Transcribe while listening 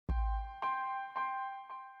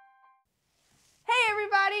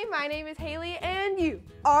Hi, my name is Haley and you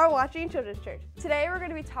are watching Children's Church. Today we're going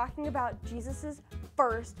to be talking about Jesus'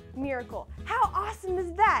 first miracle. How awesome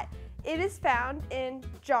is that? It is found in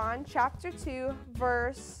John chapter 2,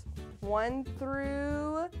 verse 1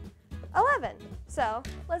 through 11. So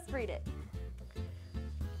let's read it.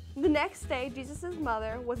 The next day, Jesus'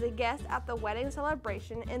 mother was a guest at the wedding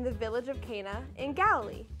celebration in the village of Cana in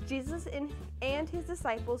Galilee. Jesus and his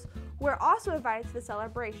disciples were also invited to the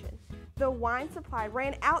celebration. The wine supply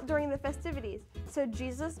ran out during the festivities, so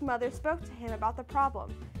Jesus' mother spoke to him about the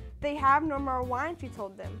problem. "They have no more wine," she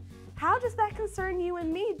told them. "How does that concern you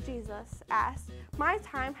and me?" Jesus asked. "My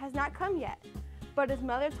time has not come yet." But his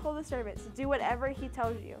mother told the servants, "Do whatever he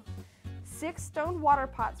tells you." 6 stone water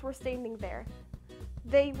pots were standing there.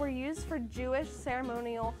 They were used for Jewish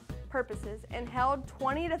ceremonial purposes and held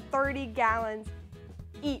 20 to 30 gallons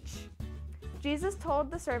each. Jesus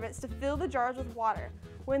told the servants to fill the jars with water.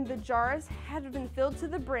 When the jars had been filled to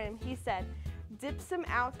the brim, he said, "Dip some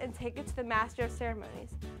out and take it to the master of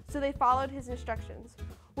ceremonies." So they followed his instructions.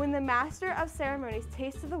 When the master of ceremonies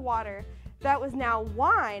tasted the water that was now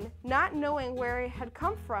wine, not knowing where it had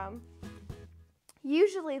come from,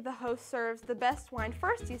 "Usually the host serves the best wine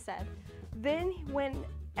first," he said. "Then when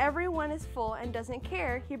everyone is full and doesn't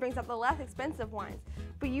care, he brings out the less expensive wines.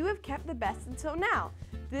 But you have kept the best until now."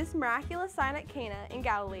 This miraculous sign at Cana in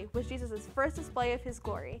Galilee was Jesus' first display of his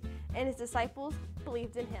glory, and his disciples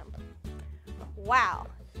believed in him. Wow!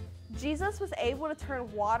 Jesus was able to turn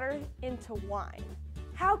water into wine.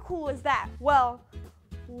 How cool is that? Well,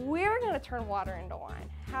 we're going to turn water into wine.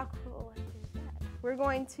 How cool is that? We're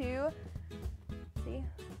going to, see,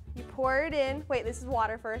 you pour it in. Wait, this is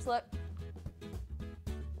water first, look.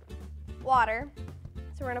 Water.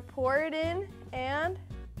 So we're going to pour it in and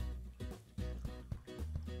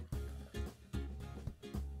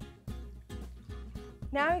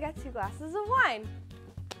now we got 2 glasses of wine.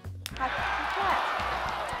 How cool is that?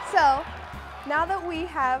 So now that we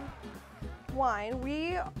have wine,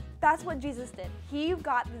 that's what Jesus did. He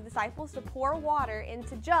got the disciples to pour water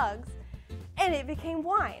into jugs and it became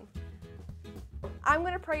wine. I'm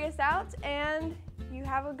going to pray us out and you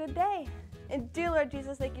have a good day. And dear Lord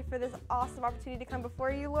Jesus, thank you for this awesome opportunity to come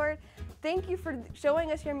before you, Lord. Thank you for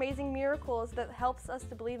showing us your amazing miracles that helps us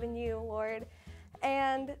to believe in you, Lord.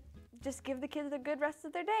 And just give the kids a good rest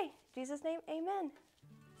of their day. In Jesus' name, amen.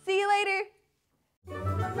 See you later.